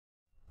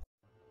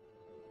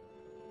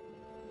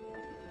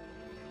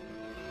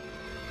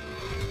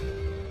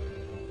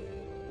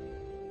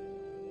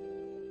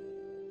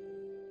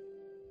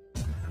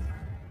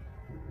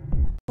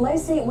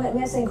Laci went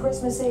missing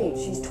Christmas Eve.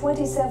 She's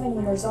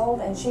 27 years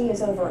old and she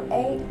is over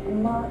 8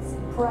 months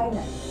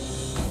pregnant.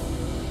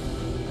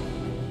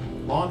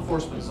 Law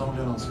enforcement zoned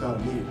in on Scott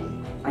immediately.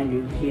 I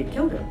knew he had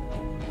killed her.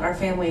 Our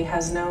family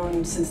has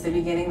known since the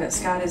beginning that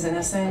Scott is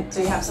innocent.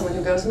 So you have someone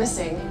who goes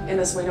missing in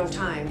this window of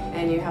time,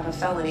 and you have a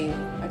felony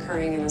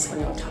occurring in this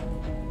window of time.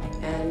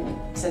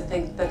 And to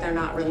think that they're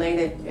not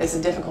related is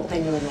a difficult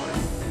thing to ignore.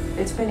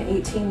 It's been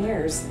 18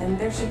 years, and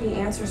there should be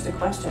answers to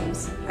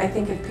questions. I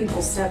think if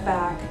people step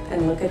back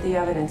and look at the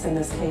evidence in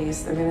this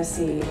case, they're going to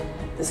see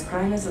this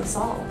crime isn't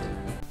solved.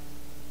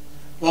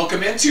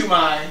 Welcome into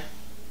my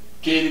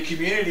gated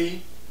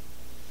community.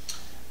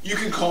 You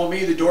can call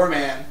me the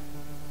doorman.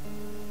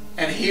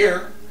 And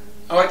here,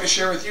 I like to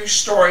share with you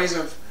stories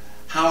of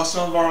how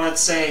some of our,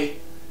 let's say,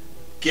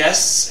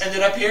 guests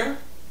ended up here.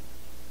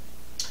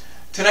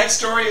 Tonight's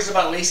story is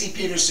about Laci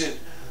Peterson,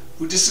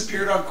 who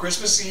disappeared on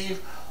Christmas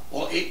Eve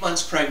while 8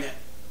 months pregnant.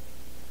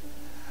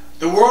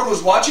 The world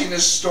was watching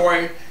this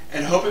story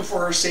and hoping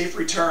for her safe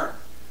return.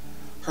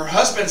 Her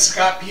husband,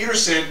 Scott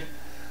Peterson,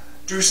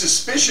 drew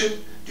suspicion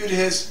due to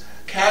his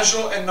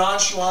casual and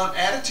nonchalant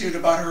attitude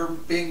about her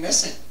being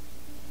missing.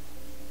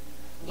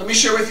 Let me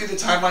share with you the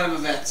timeline of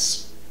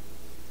events.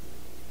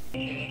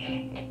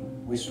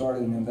 We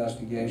started an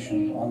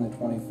investigation on the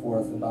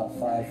 24th about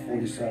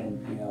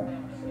 5:47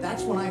 p.m.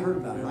 That's when I heard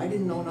about it. I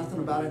didn't know nothing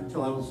about it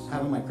until I was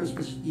having my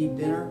Christmas Eve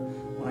dinner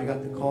when I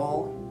got the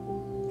call,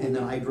 and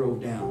then I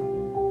drove down.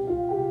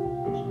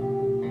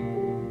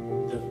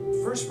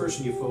 The first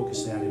person you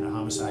focus at in a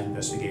homicide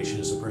investigation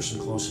is the person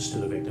closest to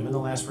the victim and the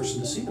last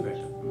person to see the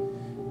victim.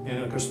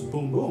 And of course,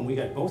 boom, boom, we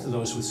got both of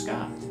those with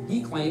Scott.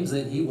 He claims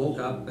that he woke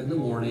up in the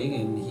morning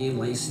and he and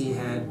Laci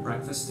had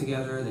breakfast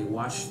together. They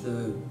watched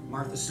the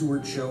Martha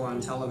Stewart show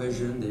on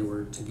television. They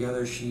were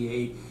together. She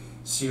ate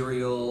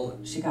cereal.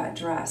 She got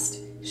dressed.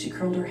 She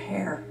curled her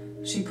hair.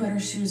 She put her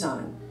shoes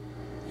on.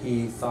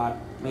 He thought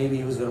maybe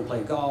he was going to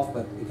play golf,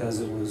 but because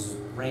it was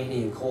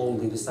rainy and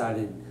cold, he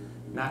decided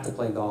not to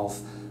play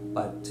golf,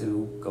 but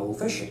to go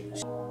fishing.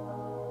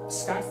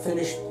 Scott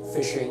finished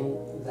fishing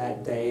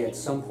that day at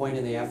some point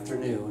in the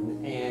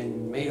afternoon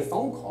and made a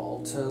phone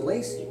call to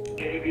Laci.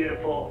 Hey,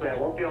 beautiful. I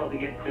won't be able to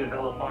get to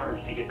Villa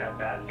Farms to get that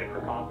basket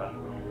for Papa.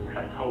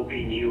 I was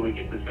hoping you would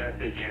get this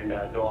message and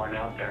go on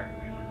out there.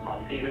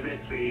 I'll see you in a bit,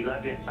 sweetie.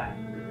 Love you. Bye.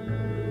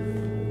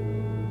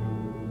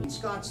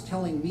 Scott's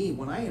telling me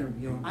when I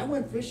interview him, I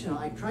went fishing.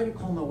 I tried to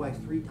call my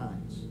wife 3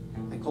 times.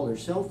 I called her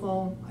cell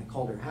phone, I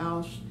called her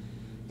house,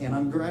 and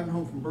I'm driving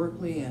home from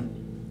Berkeley and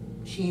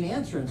she ain't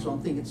answering, so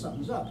I'm thinking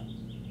something's up.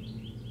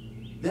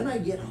 Then I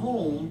get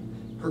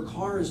home, her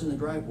car is in the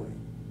driveway.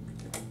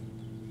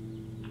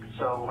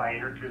 So I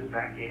entered through the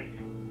back gate.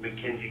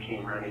 Mackenzie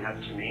came running up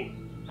to me.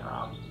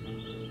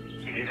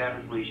 He did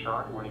have his leash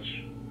on,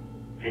 which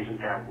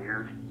isn't that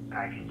weird.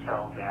 I could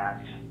tell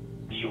that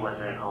she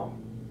wasn't at home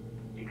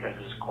because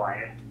it was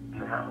quiet in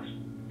the house.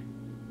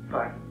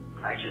 But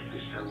I just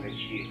assumed that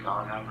she had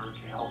gone over to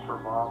help her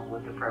mom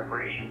with the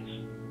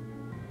preparations.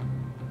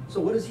 So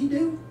what does he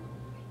do?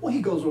 Well,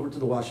 he goes over to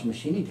the washing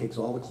machine, he takes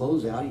all the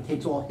clothes out, he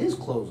takes all his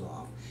clothes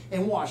off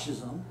and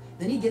washes them.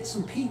 Then he gets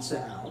some pizza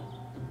out.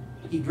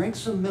 He drinks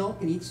some milk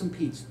and eats some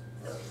pizza.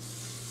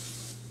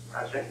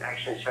 I was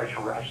actually in such a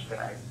rush that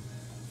I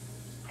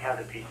had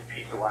a piece of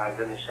pizza while I was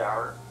in the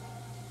shower.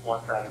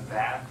 Once out of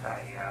that,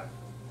 I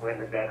went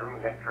in the bedroom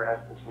and got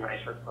dressed in some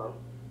nicer clothes.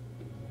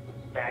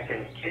 Back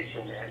in the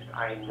kitchen, and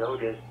I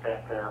noticed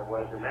that there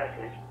was a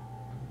message.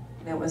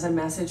 It was a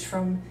message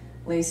from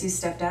Laci's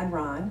stepdad,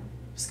 Ron.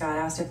 Scott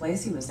asked if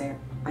Laci was there.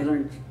 I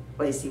learned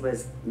Laci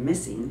was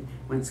missing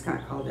when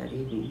Scott called that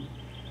evening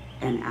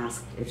and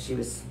asked if she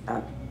was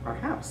at our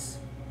house.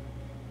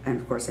 And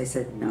of course I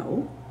said,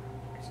 no,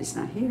 she's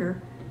not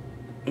here.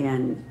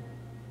 And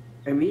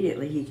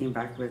immediately he came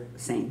back with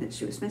saying that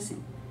she was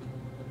missing.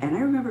 And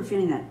I remember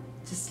feeling that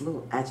just a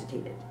little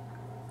agitated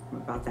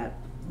about that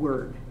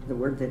word, the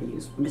word that he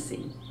used,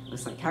 missing. It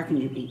was like, how can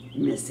you be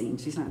missing?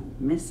 She's not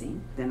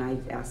missing. Then I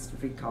asked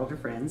if he called her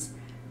friends,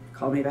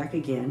 called me back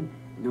again.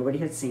 Nobody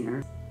had seen her.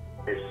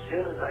 As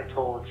soon as I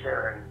told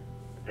Sharon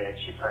that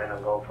she planned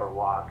on going for a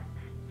walk,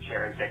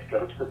 Sharon said,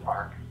 go to the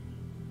park.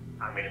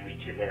 I'm going to meet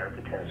you there at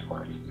the tennis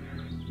courts.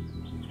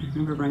 I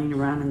remember running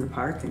around in the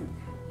park and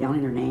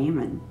yelling her name,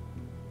 and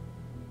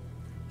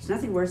there's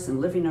nothing worse than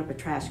lifting up a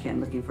trash can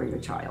looking for your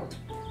child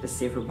to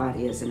see if her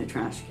body is in a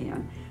trash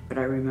can. But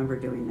I remember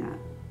doing that.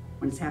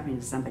 When it's happening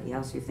to somebody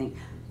else, you think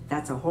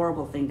that's a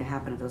horrible thing to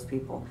happen to those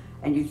people,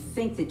 and you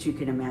think that you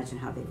can imagine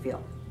how they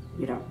feel.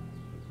 You don't.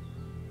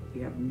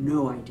 You have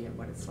no idea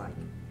what it's like.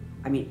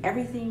 I mean,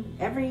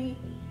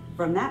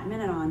 from that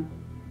minute on,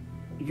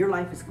 your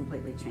life is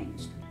completely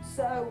changed.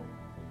 So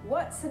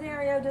what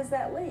scenario does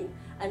that leave?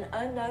 An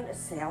unknown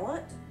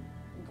assailant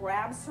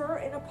grabs her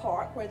in a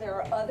park where there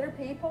are other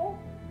people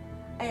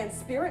and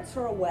spirits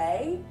her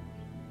away?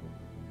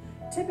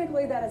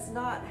 Typically, that is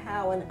not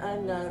how an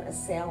unknown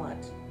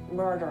assailant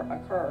murder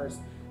occurs.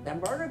 The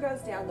murder goes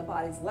down, the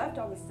body's left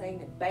on the scene,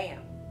 and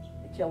bam,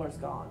 the killer's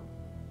gone.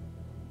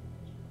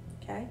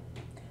 Okay?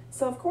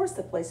 So of course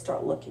the police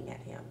start looking at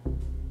him.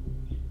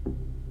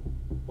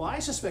 Well, I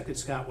suspected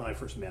Scott when I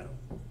first met him.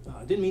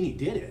 Didn't mean he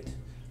did it,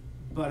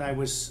 but I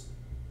was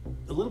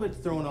a little bit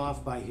thrown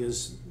off by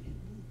his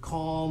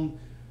calm,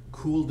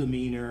 cool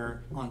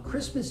demeanor. On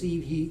Christmas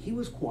Eve, he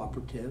was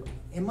cooperative.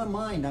 In my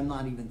mind, I'm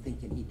not even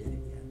thinking he did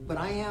it yet. But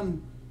I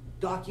am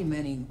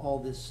documenting all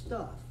this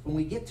stuff. When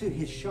we get to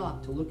his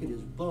shop to look at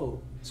his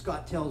boat,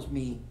 Scott tells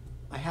me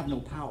I have no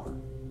power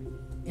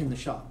in the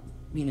shop,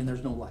 meaning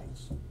there's no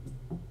lights.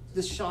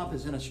 This shop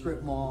is in a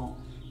strip mall,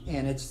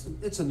 and it's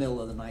the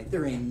middle of the night.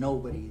 There ain't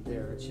nobody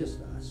there, it's just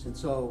us. And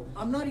so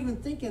I'm not even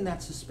thinking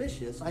that's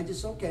suspicious. I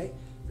just, okay,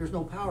 there's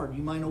no power. Do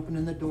you mind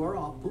opening the door?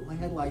 I'll put my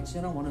headlights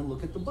in, I wanna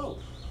look at the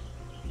boat.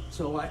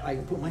 So I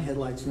put my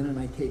headlights in and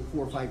I take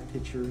 4 or 5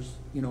 pictures,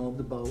 you know, of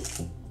the boat.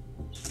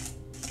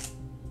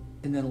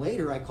 And then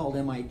later I called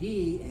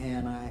MID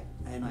and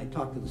I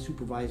talked to the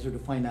supervisor to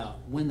find out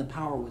when the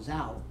power was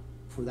out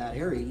for that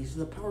area. He said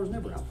the power was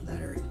never out for that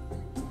area.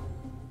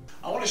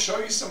 I want to show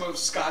you some of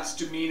Scott's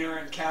demeanor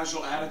and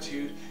casual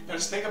attitude. Now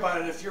just think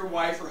about it, if your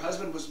wife or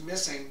husband was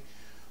missing,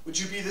 would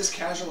you be this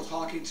casual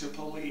talking to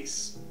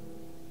police?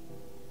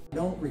 I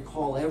don't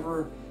recall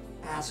ever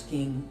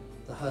asking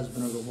the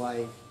husband or the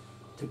wife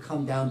to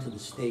come down to the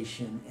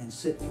station and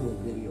sit through a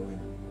video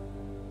interview.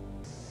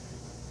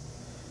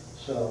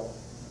 So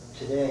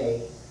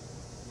today,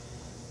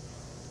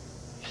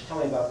 just tell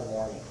me about the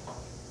morning.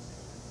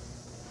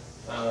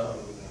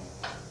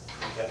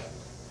 Okay.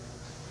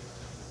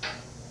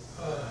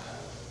 I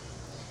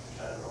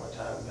don't know what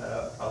time we got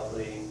up.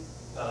 Probably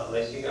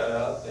Laci got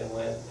up and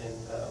went and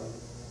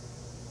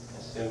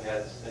assumed she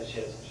had some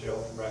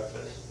cereal for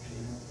breakfast.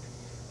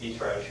 She eats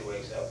right as she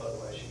wakes up,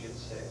 otherwise she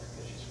gets sick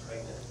because she's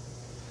pregnant.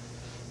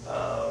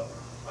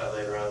 I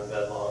laid around in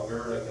bed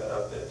longer. I got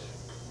up at,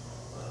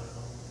 I don't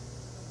know,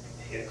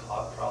 8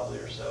 o'clock probably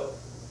or so.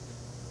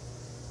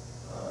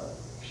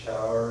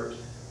 Showered.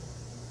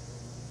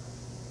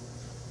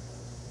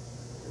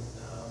 And,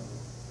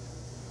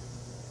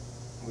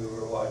 we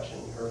were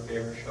watching her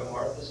favorite show,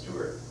 Martha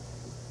Stewart.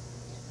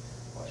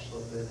 Watched a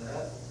little bit of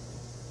that.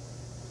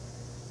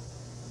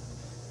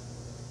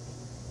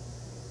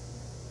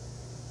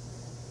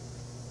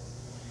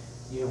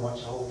 You didn't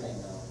watch the whole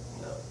thing though?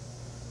 No.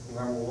 You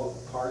remember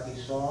what part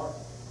you saw?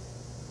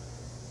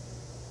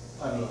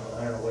 I mean,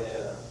 I don't know what.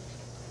 Yeah.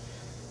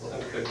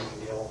 Some cooking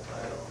deal. I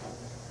don't know.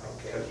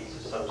 Cookies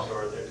of some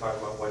sort. They're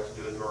talking about what to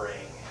do with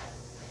meringue.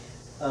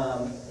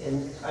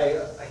 And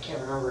I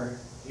can't remember,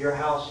 your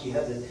house, you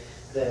had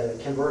the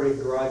converted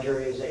garage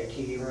area, is that your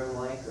TV room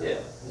like? Or Yeah.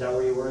 Is that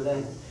where you were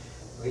then?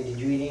 Okay, did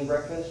you eat any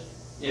breakfast?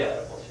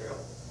 Yeah, apple cereal.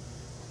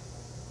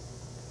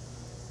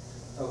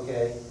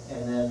 Okay,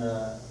 and then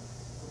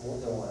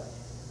what?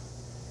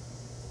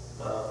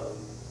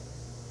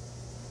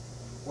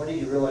 When did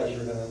you realize you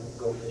were gonna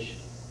go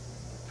fishing?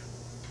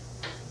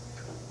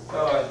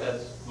 Oh, that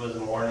was a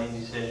morning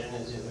decision.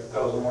 Is either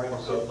go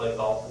play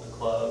golf at the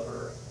club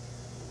or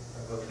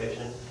go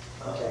fishing.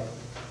 Okay.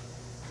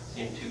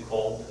 Seemed too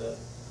cold to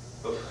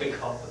go play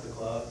golf at the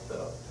club,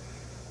 so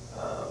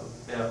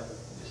yeah,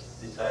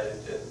 just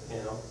decided to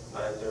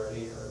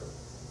 9:30 or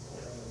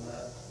whatever than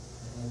that.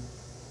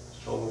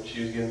 Just told her what she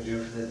was going to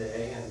do for the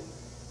day, and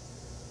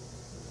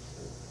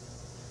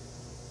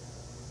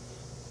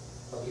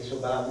Okay,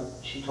 so Bob,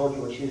 she told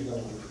you what she was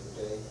gonna do for the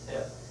day,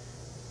 yeah.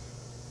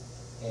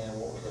 and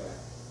what was that?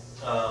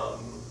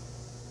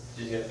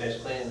 She's going to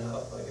finish cleaning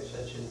up. Like I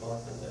said, she's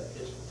mopping the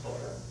kitchen floor.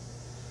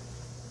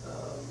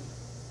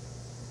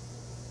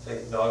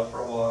 Take the dog for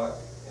a walk,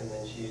 and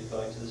then she's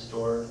going to the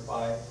store to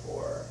buy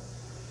for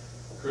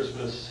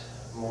Christmas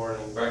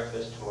morning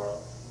breakfast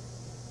tomorrow.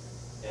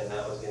 And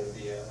that was going to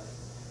be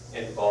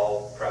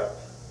involved prep.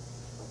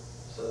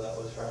 So that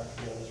was her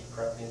afternoon, just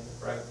prepping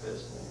for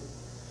breakfast, and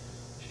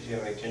she's going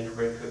to make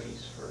gingerbread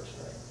cookies for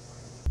tonight.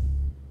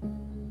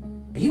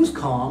 He was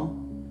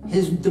calm.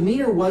 His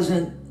demeanor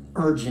wasn't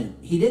urgent.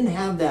 He didn't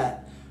have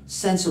that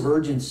sense of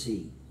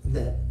urgency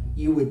that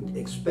you would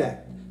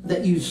expect,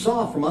 that you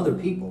saw from other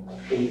people.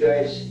 You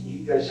guys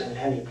haven't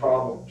had any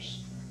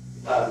problems,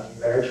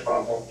 marriage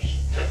problems.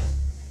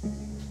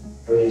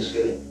 Everything's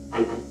good.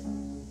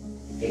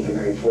 You've been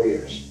married 4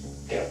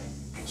 years. Yeah.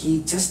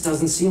 He just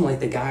doesn't seem like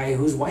the guy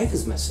whose wife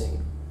is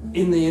missing.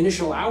 In the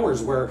initial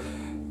hours where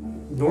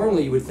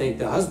normally you would think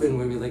the husband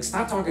would be like,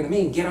 stop talking to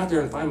me and get out there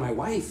and find my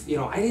wife.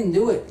 I didn't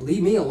do it,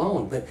 leave me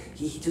alone. But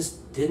he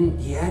just didn't,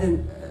 he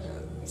had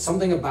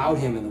something about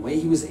him, and the way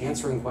he was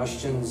answering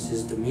questions,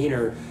 his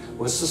demeanor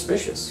was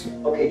suspicious.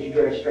 Okay, did you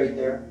drive straight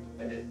there?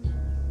 I did.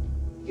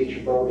 Get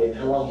your boat in.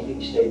 How long do you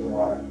think you stayed in the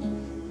water?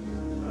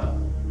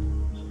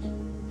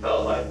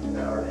 Felt like an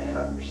hour and a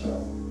half or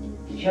so.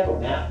 Did you have a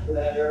map for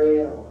that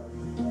area, or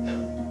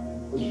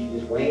would you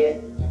just wing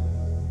it?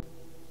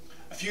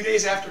 A few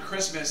days after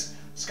Christmas,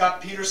 Scott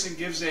Peterson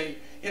gives an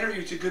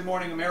interview to Good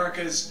Morning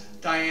America's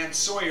Diane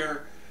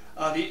Sawyer.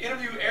 The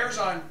interview airs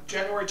on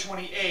January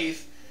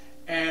 28th,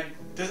 and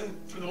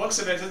from the looks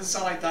of it, doesn't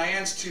sound like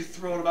Diane's too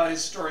thrilled about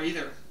his story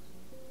either.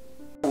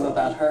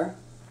 About her?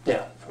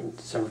 Yeah, from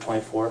December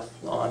 24th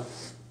on.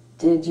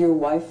 Did your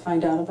wife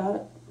find out about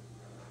it?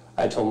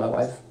 I told my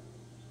wife.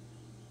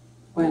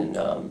 When?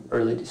 In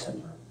early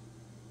December.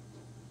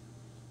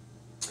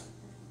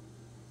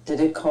 Did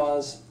it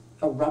cause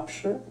a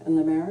rupture in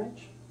the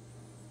marriage?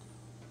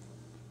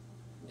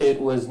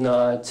 It was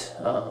not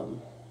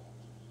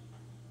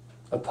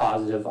a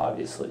positive,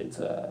 obviously. It's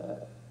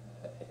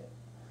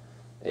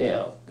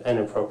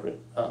inappropriate.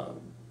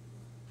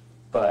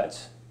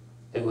 But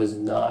it was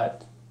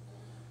not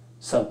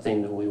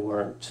something that we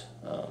weren't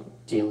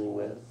dealing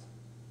with.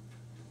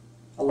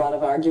 A lot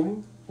of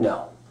arguing?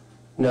 No.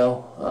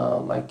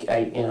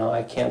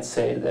 I can't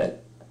say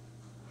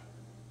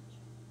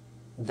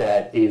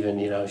that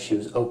even, she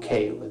was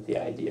okay with the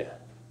idea.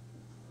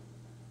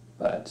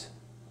 But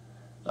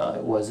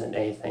it wasn't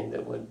anything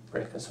that would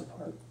break us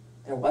apart.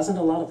 There wasn't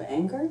a lot of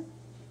anger?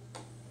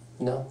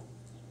 No.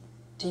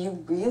 Do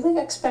you really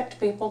expect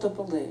people to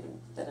believe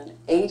that an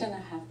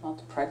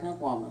 8.5-month pregnant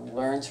woman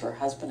learns her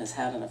husband has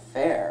had an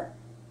affair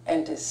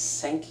and is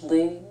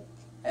saintly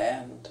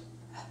and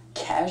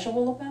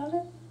casual about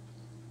it?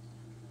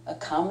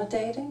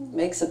 Accommodating?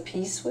 Makes a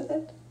peace with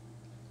it?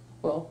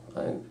 Well,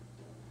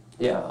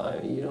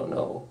 you don't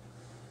know.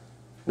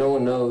 No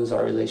one knows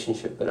our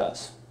relationship but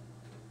us.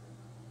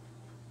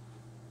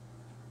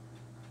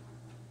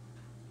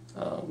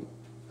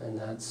 And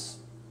that's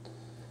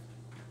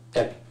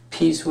at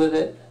peace with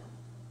it,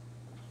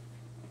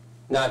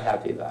 not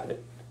happy about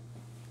it.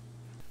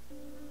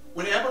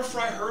 When Amber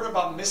Frey heard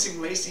about missing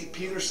Laci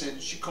Peterson,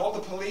 she called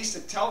the police to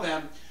tell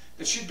them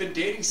that she'd been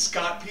dating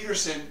Scott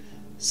Peterson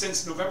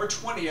since November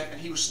 20th and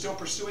he was still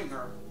pursuing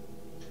her.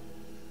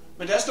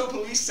 Modesto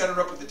police set her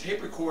up with a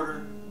tape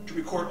recorder to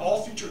record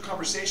all future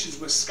conversations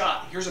with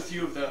Scott. Here's a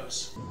few of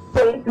those.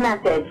 Please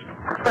message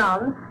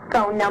from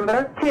phone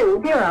number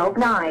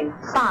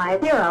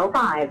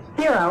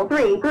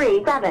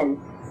 209-505-0337.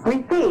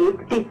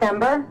 Received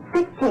December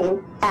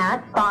 16th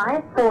at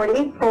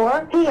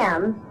 5:44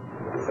 p.m.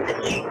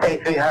 Hey,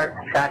 sweetheart,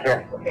 Scott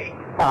here.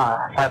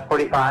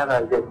 5:45,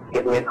 I was just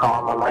giving you a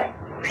call. I'm on my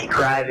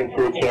drive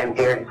into the gym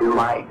here to do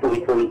my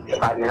weekly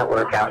 5-minute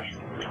workout.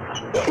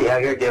 See how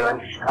you're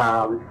doing.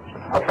 I'll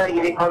try to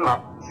give you a call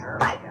up.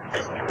 Bye.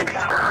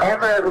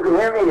 Amber, if you can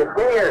hear me, it's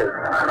New Year's.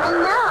 I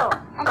know.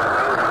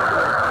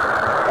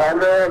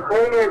 Amber, it's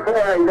New Year's here.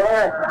 Are you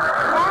there?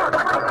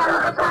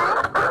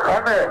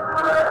 Amber.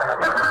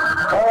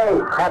 Hey,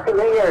 Happy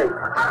New Year's.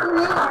 Happy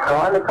New Year. I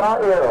wanted to call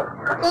you.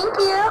 Thank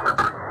you.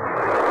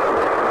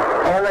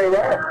 Amber, you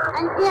there?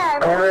 I'm here.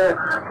 Amber,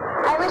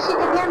 I wish you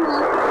could hear me.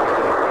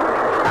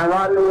 I'm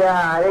on the,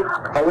 I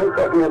think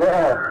that you're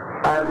there.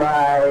 I'm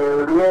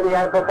near the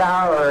Eiffel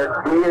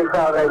Tower. New Year's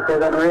celebration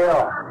is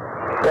unreal.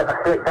 The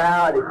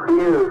crowd is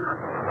huge.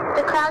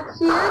 The crowd's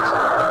huge.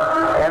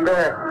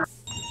 Amber,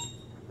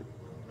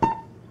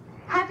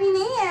 Happy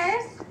New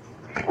Year's.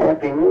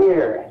 Happy New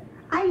Year.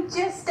 I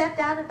just stepped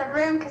out of the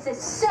room because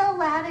it's so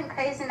loud and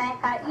crazy, and I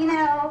thought,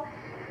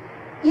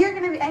 you're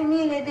going to be, I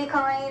knew you'd be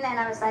calling, and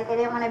I was like, I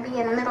didn't want to be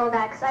in the middle of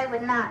that because I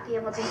would not be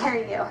able to hear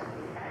you.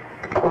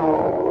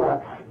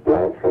 Oh,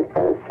 that's just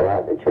kind of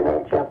sad that you're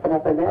not jumping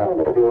up and down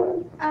with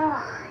everyone.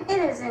 Oh, it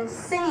is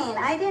insane.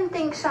 I didn't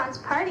think Sean's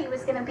party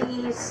was going to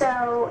be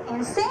so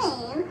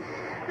insane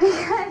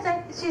because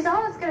she's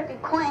always going to be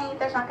quaint.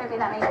 There's not going to be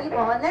that many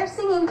people, and they're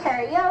singing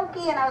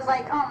karaoke, and I was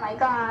like, oh my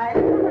God.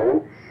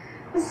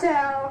 So,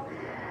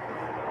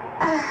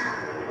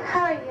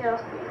 how are you?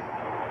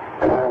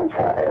 I'm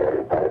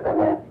tired, but I'm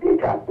happy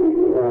talking to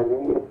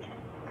you.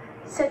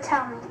 So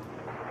tell me,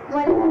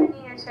 what is your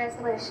New Year's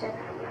resolution?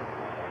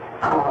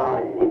 Oh,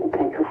 I didn't even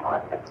think of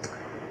one.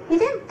 You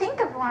didn't think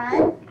of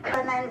one?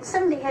 And then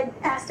somebody had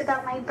asked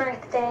about my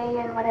birthday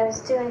and what I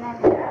was doing,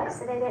 and I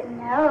said I didn't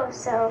know,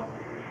 so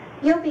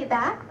you'll be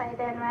back by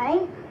then,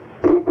 right?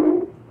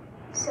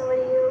 So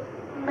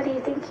what do you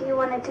think you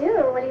want to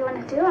do? What do you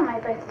want to do on my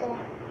birthday?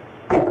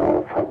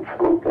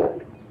 Something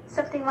good.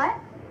 Something what?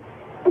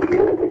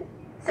 Good.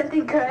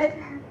 Something good?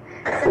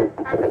 So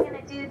are we going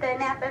to do the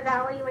Napa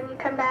Valley when you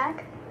come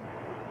back?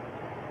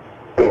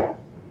 Yeah.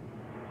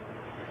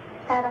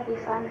 That'll be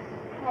fun.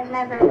 I've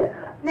never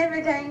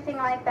done anything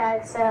like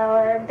that,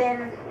 or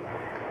been,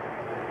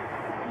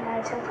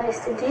 to a place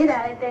to do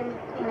that. I've been,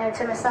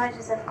 to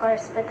massages, of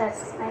course, but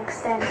that's my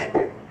extent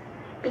of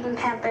being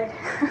pampered.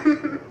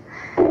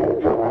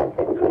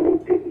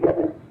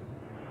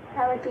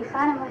 That would be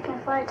fun. I'm looking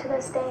forward to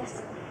those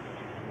days.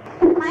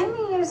 My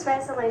New Year's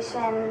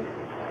resolution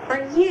for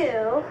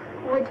you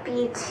would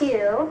be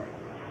to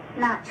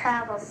not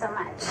travel so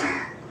much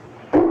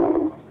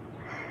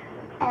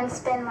and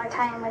spend more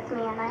time with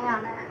me and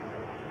Ayana.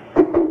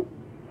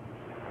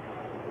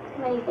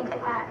 What do you think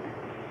of that?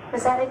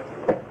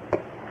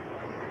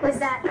 Was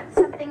that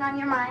something on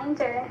your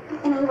mind or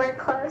anywhere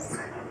close?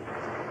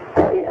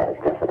 Oh yeah,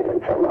 it's definitely been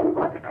for a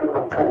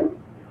long time.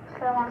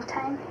 For a long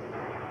time?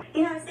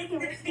 I was thinking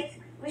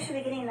we should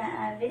be getting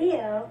that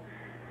video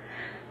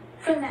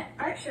from that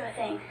art show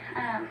thing.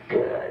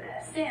 Good.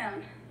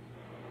 Soon.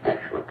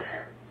 Excellent.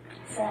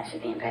 So that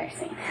should be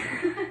embarrassing.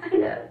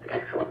 Yeah,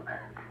 excellent.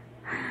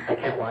 I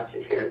can't watch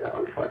it here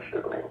though,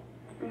 unfortunately.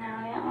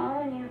 No,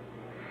 when you...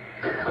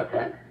 What's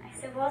that? I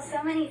said, well,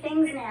 so many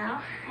things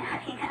now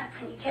adding up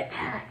when you get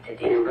back to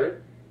do.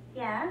 Amber?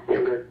 Yeah?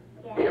 Amber?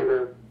 Yes.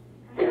 Amber?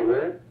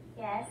 Amber?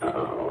 Yes.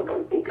 Oh,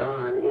 don't be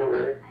gone,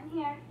 Amber. I'm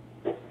here.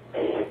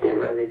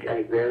 Amber,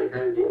 I barely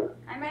heard you.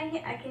 I'm right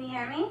here. Can you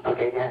hear me?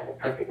 Okay, yeah,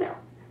 perfect now.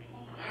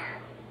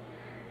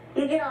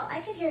 Okay. You get all.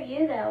 I could hear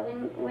you though.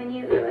 When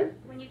you Really?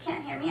 when you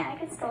can't hear me, I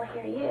could still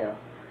hear you.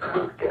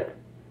 Oh, good.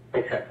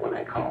 Except when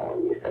I call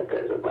and you said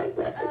there's a blank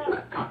message and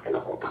I'm talking the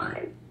whole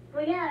time.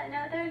 Well, yeah.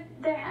 No,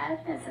 there has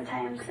been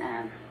sometimes.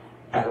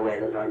 By the way,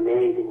 those are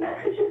amazing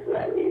messages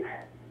that I leave.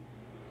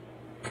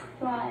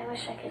 Well, I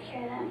wish I could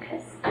hear them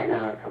because. I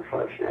know it's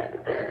unfortunate,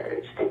 but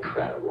they're just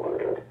incredible.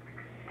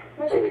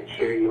 They would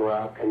cheer you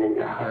up, and then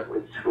your heart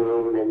would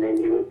swoon, and then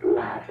you would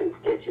laugh and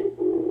stitches,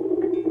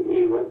 and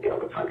you wouldn't be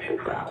able to function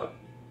for hours.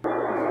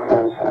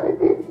 I'm sorry,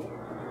 baby.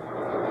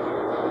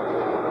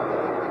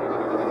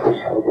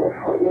 Wish I was there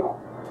for you.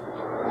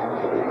 I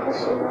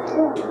wish you were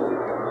too.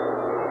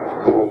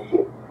 I miss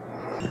you.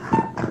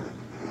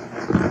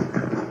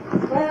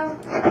 Well.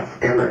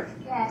 Amber.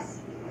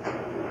 Yes.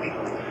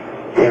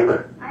 Amber.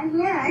 I'm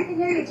here. I can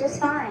hear you just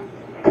fine.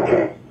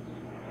 Okay.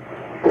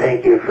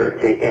 Thank you for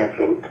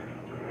answering.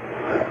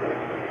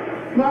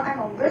 Well, I'm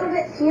a little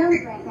bit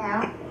fumed right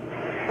now.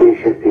 You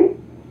should be.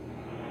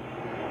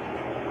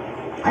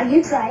 Are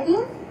you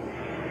driving?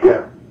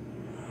 No.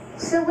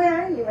 So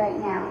where are you right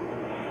now?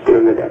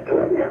 Doing the doctor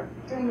right now.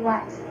 Doing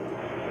what?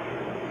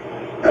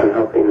 I'm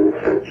helping in the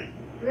search.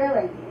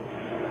 Really?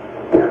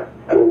 Yeah.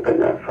 I've been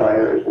putting out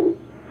fires and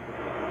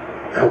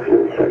helping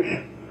in the search.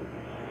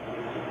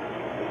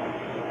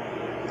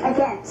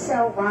 Again,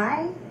 so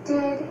why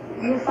did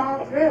you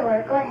follow through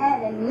or go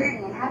ahead and meet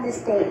me and have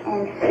this date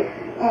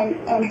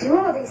and do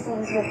all these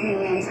things with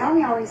me and tell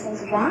me all these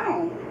things?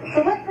 Why?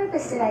 For what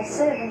purpose did I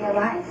serve in your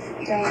life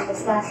during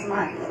this last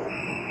month?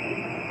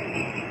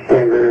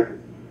 Amber,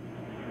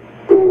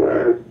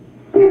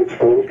 you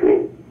changed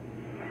me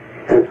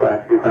since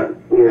last month.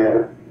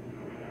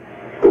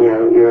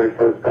 You're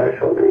so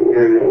special to me.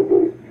 You're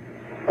amazing.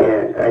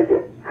 And I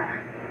just...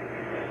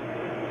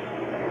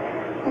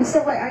 And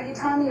so what, are you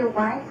telling me your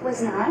wife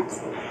was not?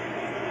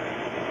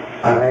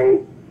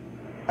 I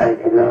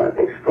cannot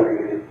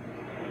explain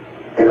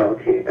it all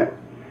to you.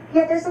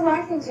 Yeah, there's a lot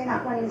of things you're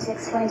not wanting to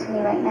explain to me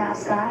right now,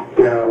 Scott.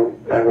 No,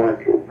 I want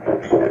to.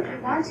 I can't. You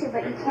want to,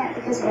 but you can't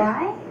because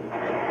why?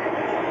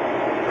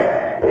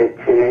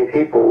 Too many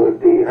people would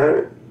be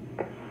hurt.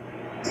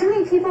 Too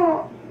many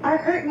people are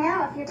hurt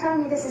now. If you're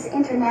telling me this is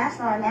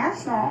international or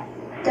national,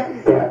 don't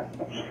you think?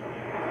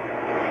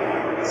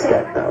 Yeah.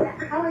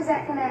 So how is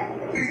that going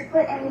to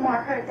put any more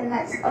hurt than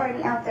that's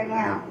already out there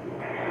now?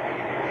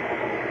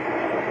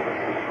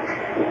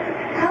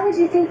 How would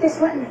you think this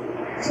wouldn't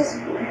just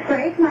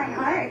break my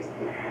heart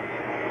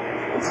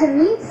to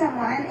meet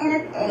someone?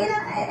 And I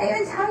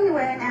even tell you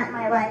where I'm at in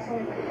my life,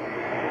 and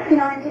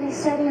I'm getting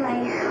started in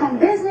my home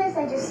business.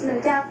 I just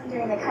moved out from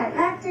doing the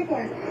chiropractic,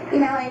 and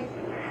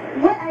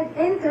what I've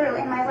been through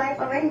in my life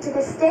already to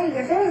this day,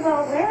 you're very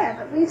well aware of.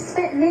 But we've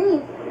spent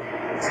many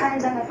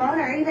times on the phone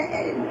or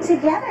even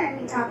together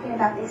and me talking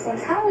about these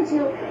things. How could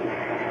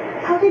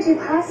you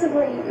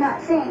possibly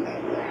not think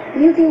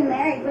you being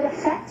married would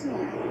affect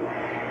me?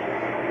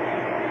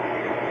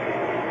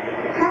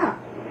 How?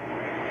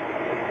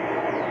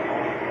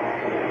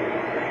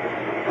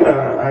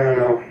 I don't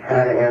know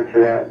how to answer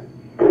that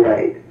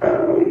right.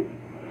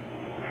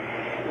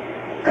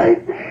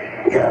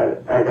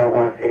 I don't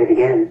want to say it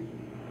again.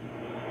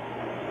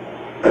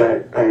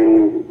 But,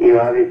 you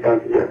obviously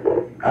don't deserve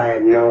this. I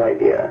had no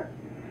idea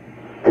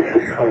this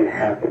was going to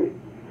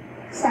happen.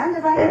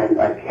 Sounded like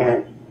And I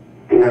can't...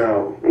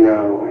 No,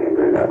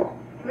 Amber, no.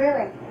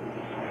 Really?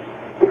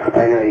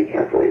 I know you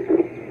can't believe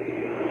me.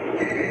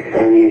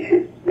 And you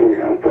should,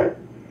 but...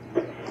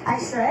 I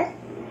should?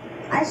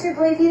 I should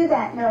believe you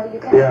that no, you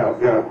couldn't. No,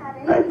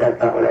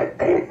 that's not what I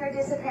think. Her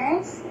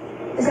disappearance?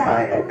 Is that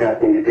I had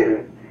nothing to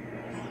do.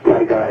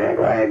 My God,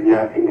 Amber, I had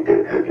nothing to do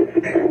with her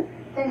disappearance.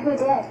 Then who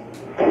did?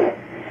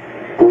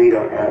 We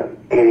don't have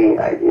any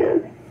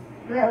ideas.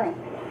 Really?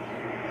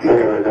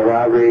 There was a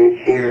robbery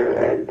here,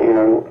 and,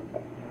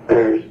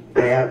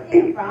 they have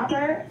Did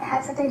Robert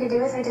had something to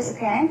do with her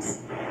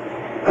disappearance?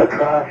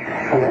 across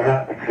from the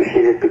house where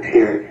she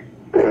disappeared.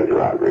 There was a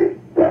robbery,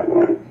 that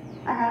one.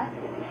 Uh-huh.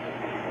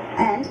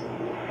 And?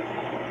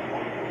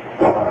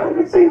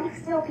 They, Don't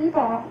steal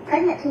people,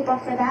 pregnant people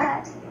for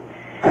that.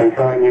 I'm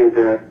telling you,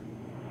 the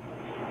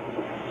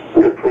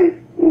police,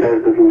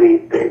 those are the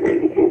leads they've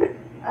indicated.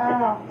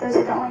 Oh, those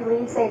are the only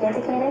leads they've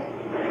indicated?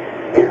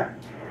 Yeah.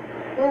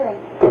 Really?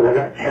 Well, they're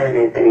not sharing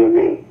anything with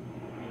me.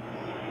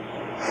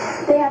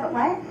 They haven't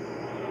what?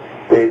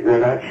 They're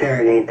not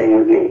sharing anything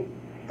with me.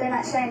 They're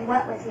not sharing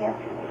what with you?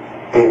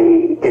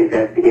 Any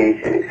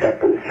investigation except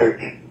for the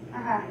search.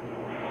 Uh-huh.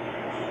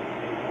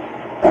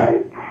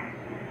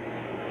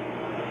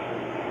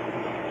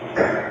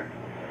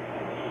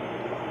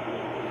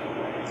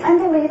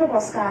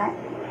 Unbelievable, Scott.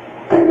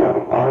 I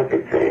know. All I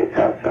could say is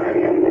how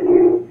sorry I am that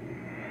you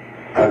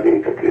are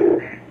going to go through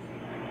this.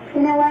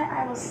 You know what?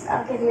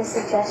 I'll give you a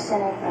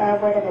suggestion or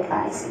a word of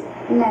advice.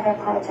 never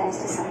apologize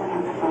to someone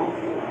on the phone.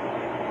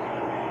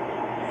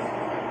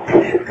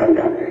 I should come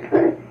down there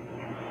tonight.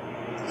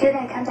 You're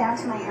going to come down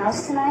to my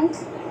house tonight?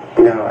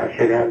 No, I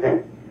should have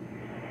been.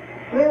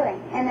 Really?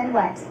 And then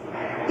what?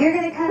 You're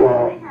going to come to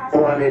my house?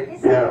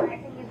 No.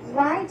 You've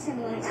lied to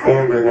me.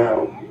 Amber,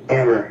 no.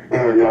 Amber,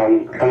 no,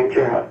 I'm coming to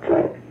your house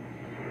tonight.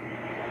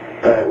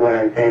 But what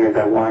I'm saying is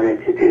I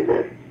wanted to do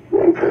this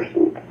in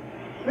person.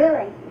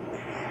 Really?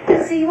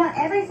 Yeah. So you want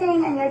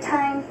everything in your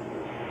time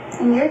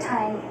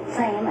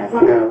frame of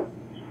life? No.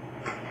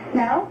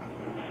 No?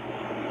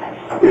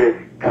 This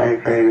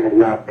time frame is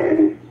not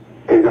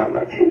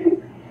my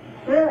choosing.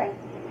 Really?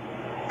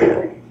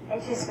 Really.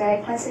 It's just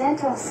very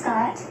coincidental,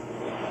 Scott.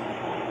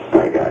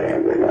 My God,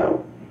 Amber,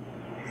 no.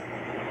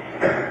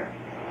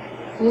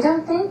 You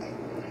don't think?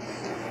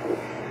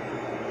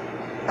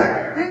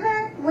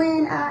 Remember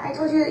when I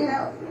told you,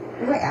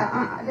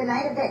 the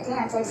night of that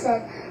dance, I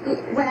said,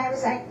 when I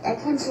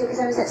came to you because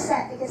I was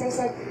upset because I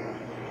said,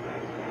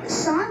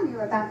 Sean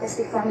knew about this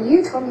before me.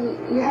 You told me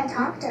you had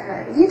talked to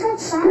her. You told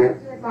Sean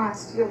that you had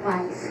lost your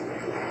wife.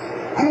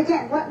 And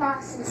again, what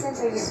loss and sins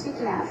are you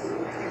speaking of?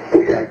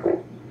 Exactly.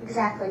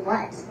 Exactly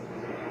what?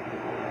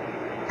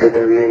 That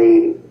there are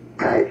many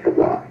types of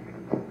loss.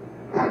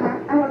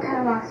 And what kind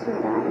of loss was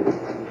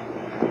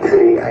that?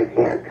 See, I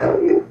can't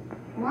tell you.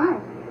 Why?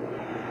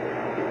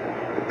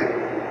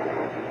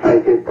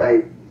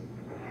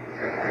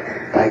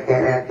 I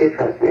can't ask you to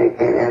trust me. I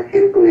can't ask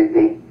you to believe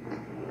me.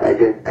 I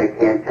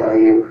can't tell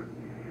you.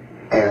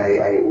 And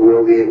I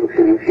will be able to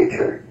in the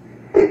future.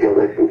 If you'll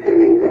listen to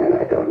me, then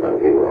I don't know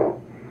if you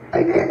will.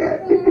 I can't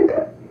ask you to do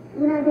that.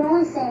 The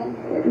only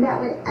thing that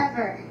would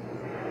ever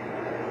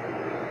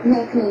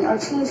make me or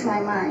change my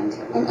mind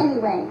in any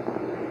way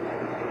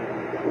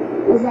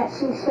is that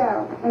she is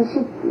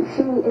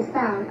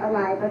found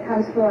alive or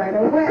comes forward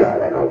or where.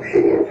 God, I hope she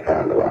is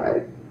found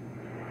alive.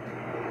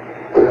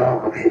 We all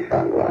hope she's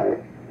found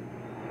alive.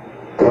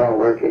 We're all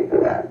working for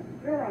that.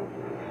 Really?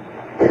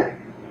 Yes.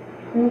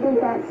 You think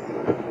that's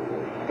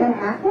gonna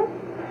happen?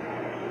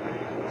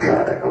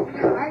 God, I hope In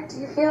your so. heart, do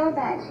you feel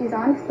that she's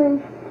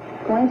honestly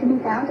going to be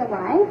found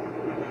alive?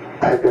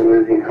 I've been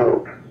losing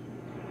hope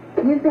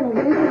You've been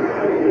losing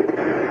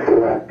hope. the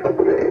last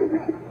couple days.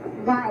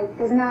 Life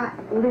does not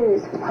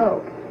lose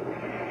hope.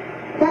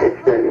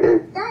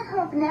 That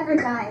hope never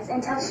dies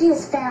until she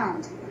is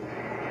found.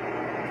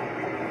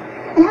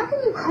 And how can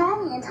you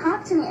call me and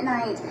talk to me at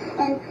night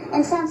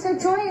and sound so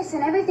joyous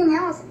and everything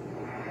else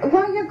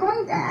while you're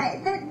going,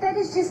 that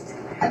is just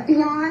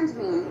beyond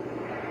me.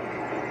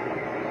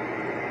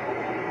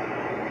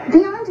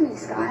 Beyond me,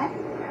 Scott.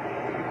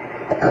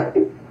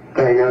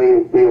 I know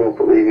you won't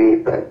believe me,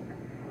 but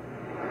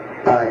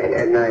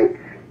at night,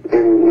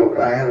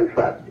 I haven't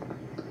slept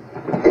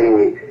in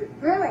weeks.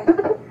 Really?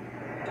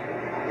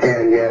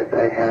 And yes,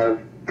 I have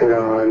put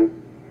on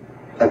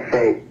a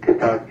face to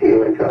talk to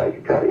you until I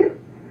can tell you.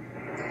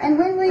 And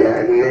when were you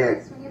Yeah, doing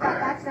this? When you got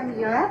back from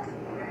Europe?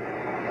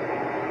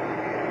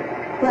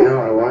 No,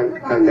 I want to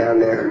come down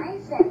there.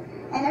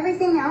 And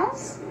everything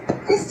else?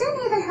 This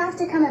didn't even have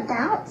to come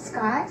about,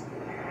 Scott.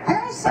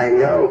 I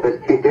know, but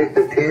she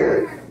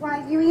disappeared.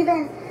 Why you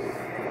even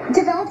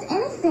developed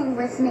anything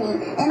with me,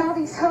 and all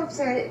these hopes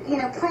are,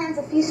 plans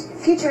of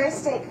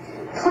futuristic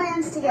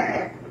plans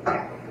together.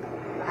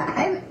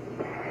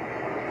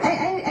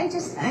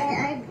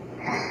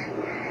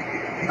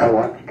 I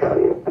want to tell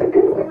you. I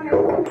do. I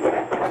still want to.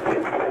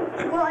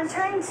 Well, I'm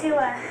trying to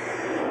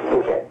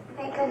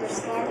make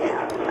understanding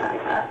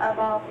of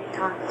all we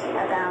talked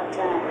about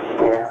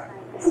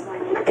this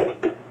morning.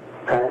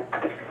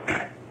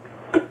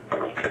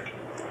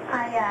 I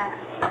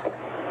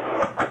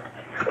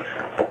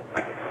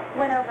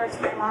went over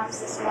to my mom's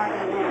this morning,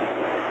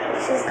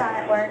 and she's gone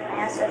at work, and I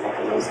asked her if I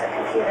could use her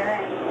computer,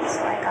 and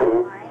so I got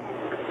online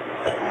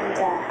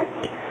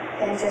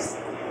and just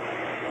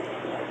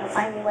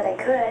finding what I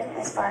could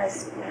as far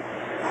as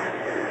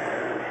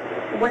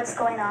what's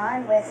going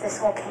on with this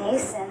whole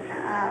case, and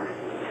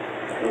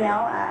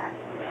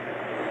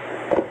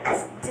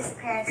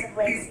disappearance of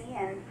Laci,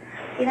 and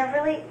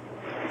really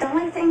the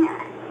only thing,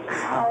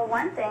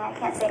 one thing, I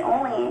can't say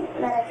only,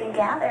 that I can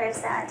gather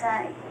is that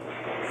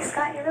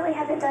Scott, you really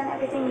haven't done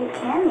everything you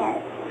can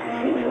yet.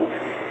 I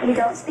mean, you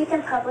don't speak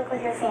in public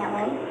with your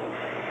family.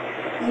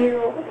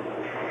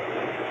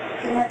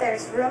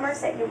 There's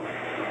rumors that you.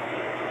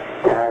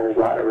 Yeah, there's a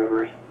lot of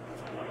rumors.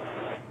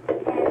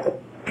 And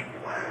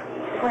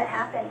what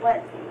happened?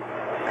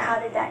 How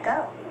did that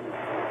go?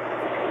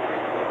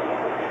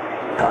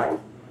 Fine.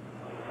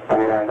 I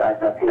mean, I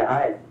have nothing to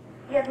hide.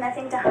 You have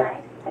nothing to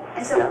hide,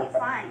 and so you're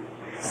fine.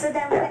 So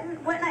then,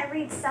 wouldn't I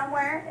read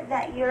somewhere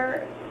that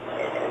you're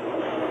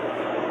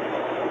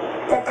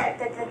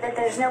that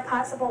there's no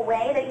possible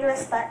way that you're a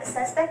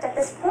suspect at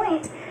this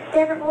point? They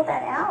haven't ruled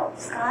that out,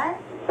 Scott.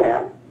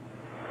 Yeah.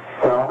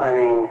 Well, I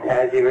mean,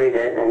 as you read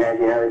it, and as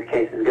you know, these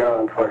cases go,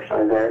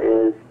 unfortunately, there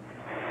is,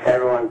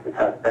 everyone's a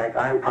suspect.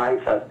 I'm prime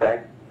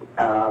suspect,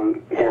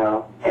 and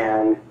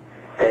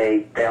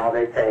all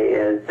they say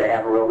is they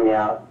haven't ruled me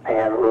out, they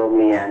haven't ruled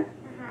me in,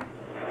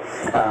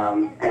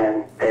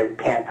 and they they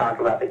can't talk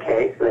about the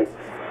case. Like,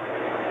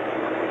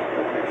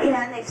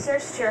 and they've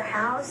searched your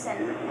house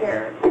and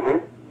your,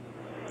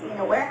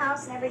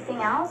 warehouse and everything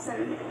else,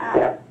 and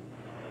yeah.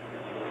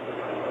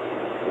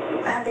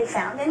 Have they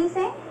found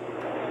anything?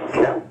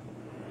 No.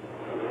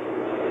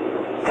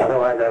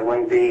 Otherwise, I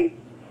wouldn't be,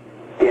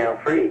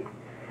 free.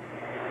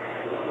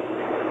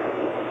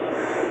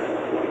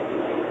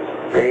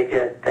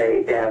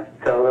 They have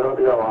so little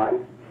to go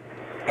on,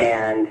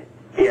 and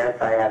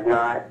yes, I have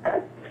not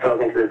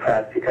spoken to the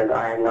press because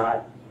I am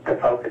not the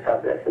focus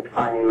of this. It's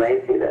finding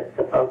Laci that's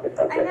the focus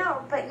of this. I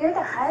know, but you're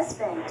the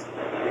husband.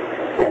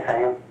 Yes, I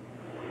am.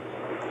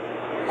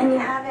 And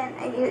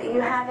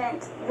you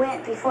haven't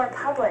went before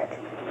public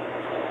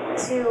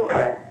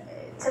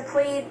to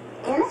plead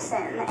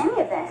innocent in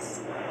any of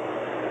this.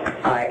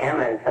 I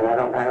am innocent. I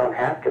don't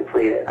have to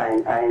plead it.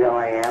 I know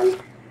I am.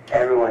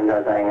 Everyone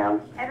knows I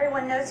am.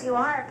 Everyone knows you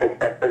are. But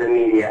except for the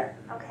media.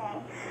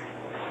 Okay.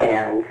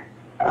 And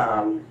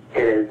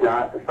it is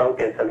not the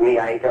focus of me.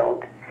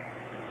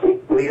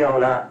 We do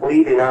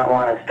not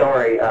want a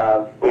story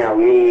of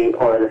me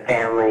or the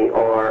family,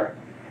 or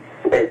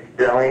it's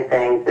the only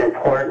things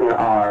important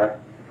are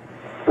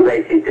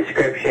Laci's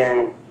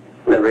description,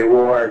 the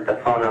reward, the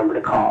phone number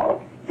to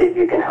call if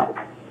you can help.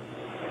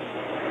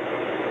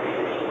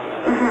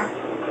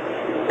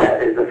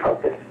 That is the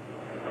focus.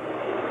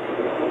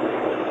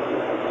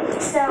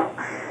 So,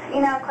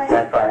 a question.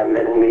 That's why I haven't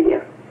been in the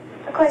media.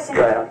 A question.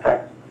 Go ahead, I'm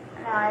sorry.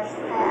 No, I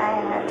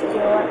didn't have to do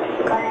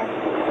it. Go ahead.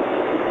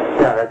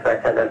 No, that's what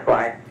I said. That's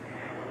why.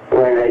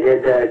 When they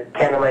did the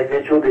candlelight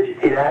vigil, did you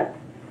see that?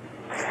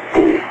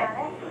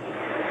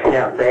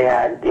 They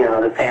had,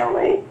 the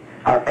family,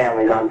 our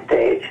family's on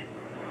stage.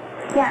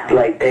 Yeah.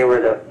 Like they were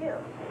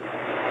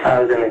I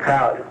was in the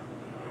crowd.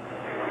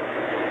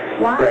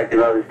 Why? Right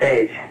below the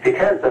stage.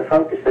 Because the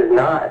focus is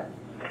not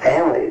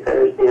families.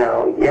 There's,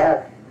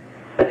 yes,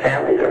 the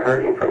families are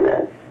hurting from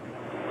this.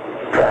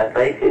 But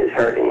Laci is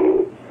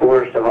hurting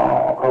worst of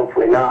all.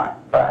 Hopefully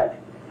not. But,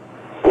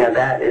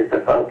 that is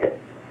the focus.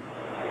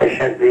 There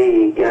shouldn't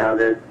be,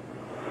 this,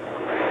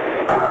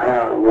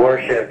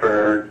 worship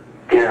or,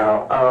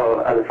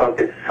 the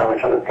focus is so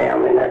much on the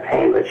family and their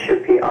pain, but it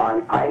should be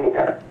on finding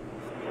her.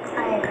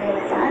 I agree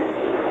with that.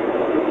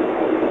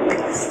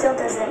 It still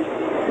doesn't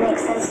make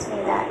sense to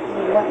me that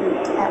you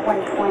wouldn't, at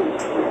one point,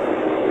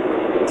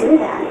 do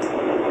that.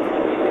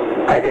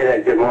 I did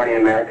a Good Morning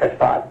America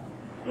spot.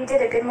 You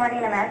did a Good Morning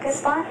America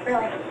spot?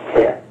 Really?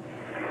 Yeah.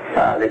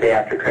 The day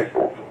after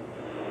Christmas.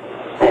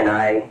 And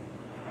I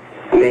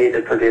made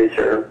the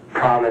producer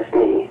promise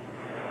me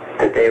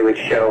that they would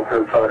show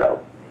her photo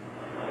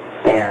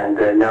and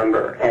the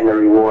number and the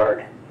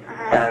reward.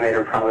 And I made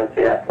her promise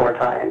me that 4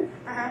 times.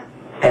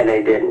 And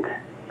they didn't.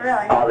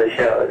 Really? All they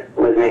showed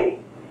was me.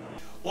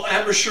 Well,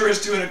 Amber sure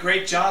is doing a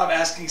great job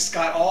asking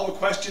Scott all the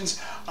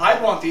questions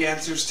I'd want the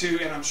answers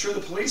to, and I'm sure the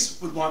police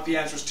would want the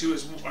answers to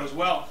as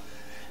well.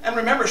 And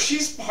remember,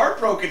 she's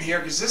heartbroken here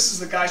because this is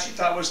the guy she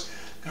thought was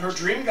her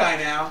dream guy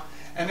now.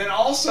 And then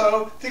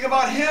also, think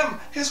about him.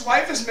 His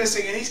wife is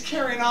missing, and he's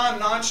carrying on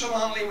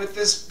nonchalantly with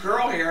this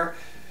girl here.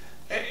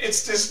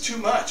 It's just too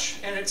much,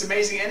 and it's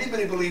amazing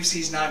anybody believes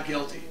he's not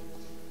guilty.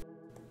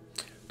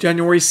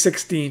 January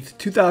 16th,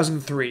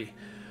 2003.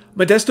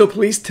 Modesto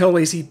police tell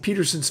Laci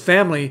Peterson's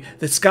family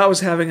that Scott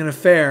was having an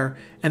affair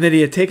and that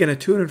he had taken a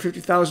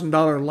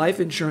 $250,000 life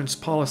insurance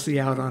policy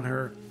out on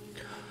her.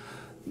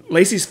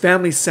 Laci's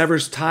family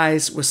severs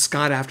ties with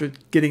Scott after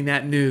getting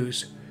that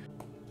news.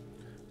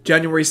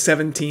 January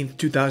 17th,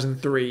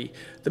 2003.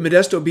 The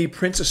Modesto Bee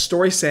prints a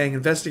story saying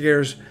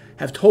investigators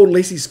have told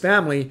Laci's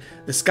family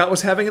that Scott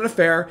was having an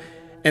affair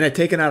and had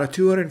taken out a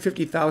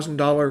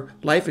 $250,000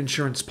 life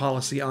insurance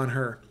policy on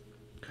her.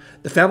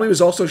 The family was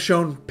also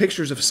shown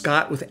pictures of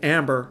Scott with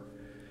Amber.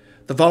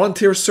 The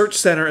volunteer search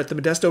center at the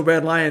Modesto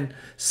Red Lion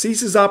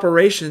ceases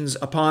operations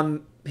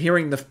upon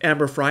hearing the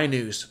Amber Frey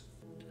news.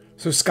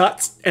 So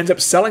Scott ends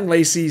up selling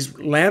Laci's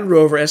Land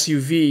Rover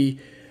SUV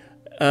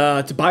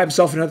to buy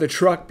himself another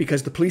truck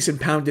because the police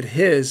impounded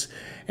his.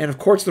 And of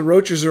course the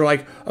Rochas are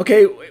like,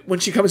 okay, when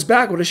she comes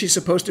back, what is she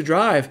supposed to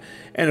drive?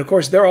 And of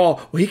course they're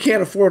all, well, he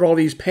can't afford all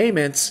these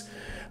payments.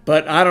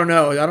 But I don't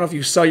know. I don't know if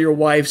you sell your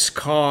wife's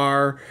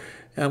car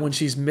when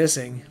she's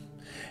missing.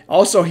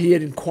 Also, he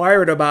had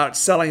inquired about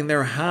selling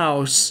their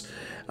house.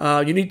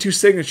 You need 2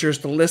 signatures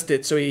to list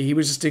it, so he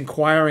was just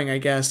inquiring, I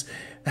guess.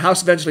 The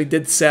house eventually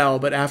did sell,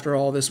 but after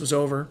all this was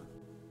over.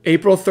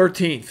 April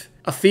 13th.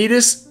 A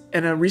fetus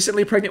and a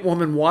recently pregnant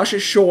woman wash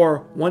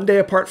ashore one day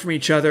apart from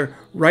each other,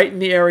 right in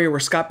the area where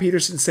Scott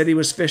Peterson said he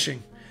was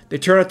fishing. They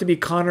turn out to be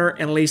Connor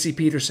and Laci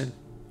Peterson.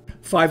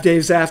 5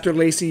 days after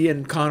Laci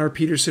and Connor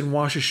Peterson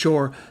wash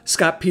ashore,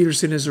 Scott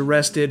Peterson is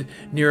arrested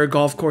near a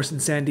golf course in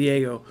San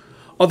Diego.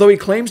 Although he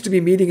claims to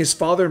be meeting his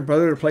father and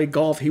brother to play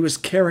golf, he was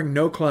carrying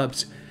no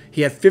clubs.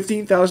 He had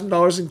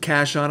 $15,000 in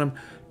cash on him,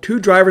 2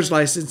 driver's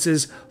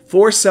licenses,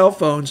 4 cell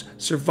phones,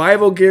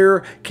 survival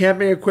gear,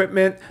 camping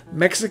equipment,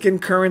 Mexican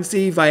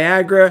currency,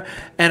 Viagra,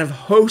 and a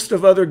host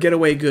of other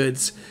getaway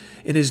goods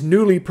in his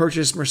newly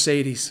purchased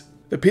Mercedes.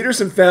 The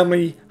Peterson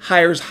family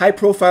hires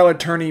high-profile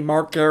attorney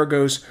Mark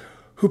Garagos,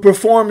 who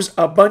performs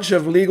a bunch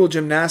of legal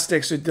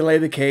gymnastics to delay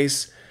the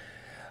case.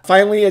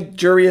 Finally, a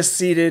jury is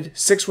seated,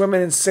 6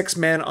 women and 6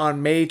 men,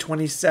 on May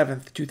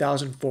 27,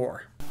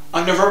 2004.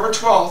 On November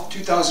 12,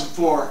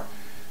 2004,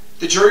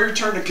 the jury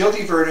returned a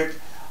guilty verdict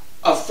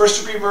of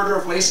first-degree murder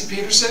of Laci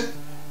Peterson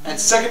and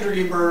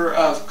second-degree murder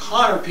of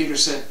Connor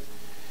Peterson,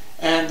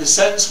 and the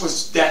sentence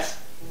was death.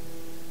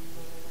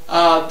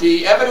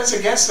 The evidence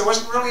against, there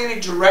wasn't really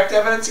any direct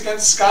evidence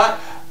against Scott,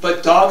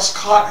 but dogs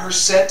caught her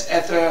scent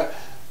at the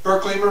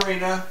Berkeley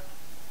Marina.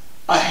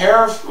 A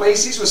hair of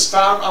Laci's was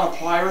found on a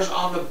pliers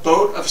on the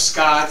boat of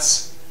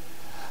Scott's.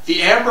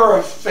 The Amber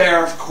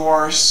affair, of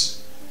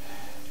course,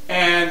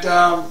 and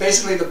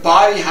basically the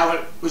body, how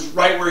it was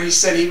right where he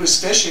said he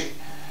was fishing.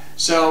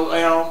 So,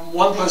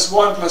 1 +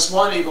 1 +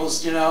 1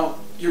 equals,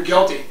 you're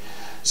guilty.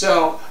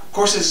 So, of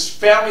course, his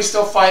family's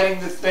still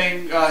fighting the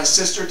thing. His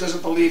sister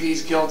doesn't believe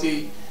he's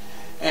guilty.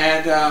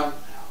 And,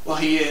 well,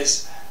 he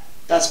is.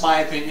 That's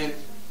my opinion.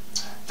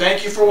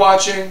 Thank you for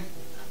watching.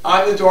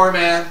 I'm the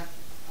Doorman.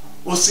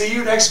 We'll see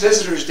you next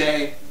Visitors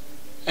Day.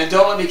 And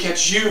don't let me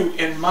catch you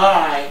in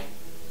my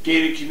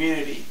gated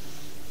community.